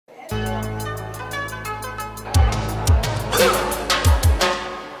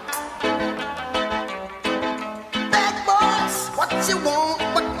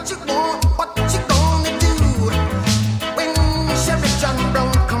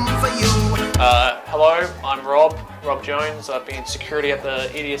Hello, I'm Rob Jones. I've been security at the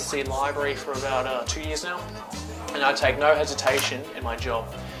EDSC library for about 2 years now, and I take no hesitation in my job.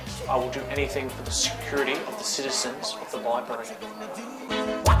 I will do anything for the security of the citizens of the library.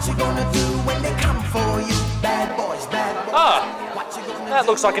 What you gonna do when they come for you? Bad boys, bad boys. That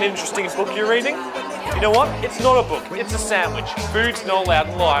looks like an interesting book you're reading. You know what? It's not a book, it's a sandwich. Food's not allowed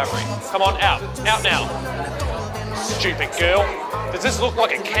in the library. Come on, out now. Stupid girl. Does this look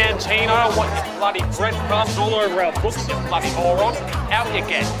like a canteen? I don't want your bloody breadcrumbs all over our books, you bloody moron. Out you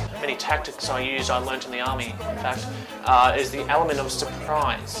get. Many tactics I learnt in the army, in fact, is the element of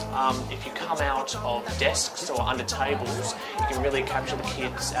surprise. If you come out of desks or under tables, you can really capture the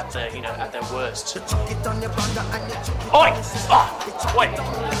kids at their worst. Oi! Oh, wait,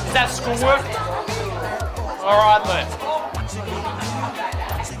 is that schoolwork? Alright then.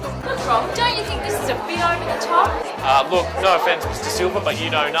 Look, Rob, don't you think this is a bit over the top? Look, no offence, Mr. Silver, but you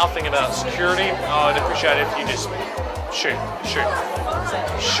know nothing about security. I'd appreciate it if you just shoot.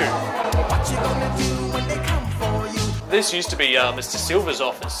 This used to be Mr. Silver's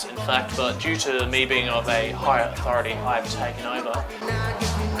office, in fact, but due to me being of a higher authority, I've taken over.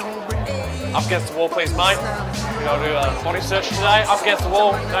 Up against the wall, please, mate. We're going to do a body search today. Up against the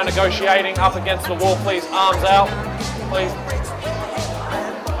wall, no negotiating. Up against the wall, please. Arms out, please.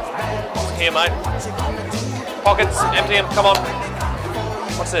 Here, mate. Pockets, empty them, come on.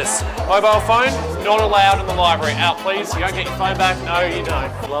 What's this? Mobile phone? Not allowed in the library. Out, please. You don't get your phone back? No, you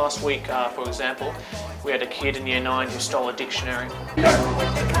don't. Last week, for example, we had a kid in Year 9 who stole a dictionary.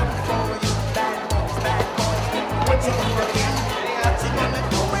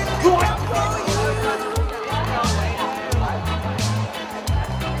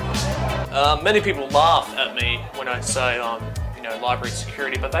 Many people laugh at me when I say I'm, library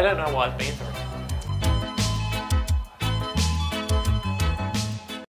security, but they don't know what I've been through.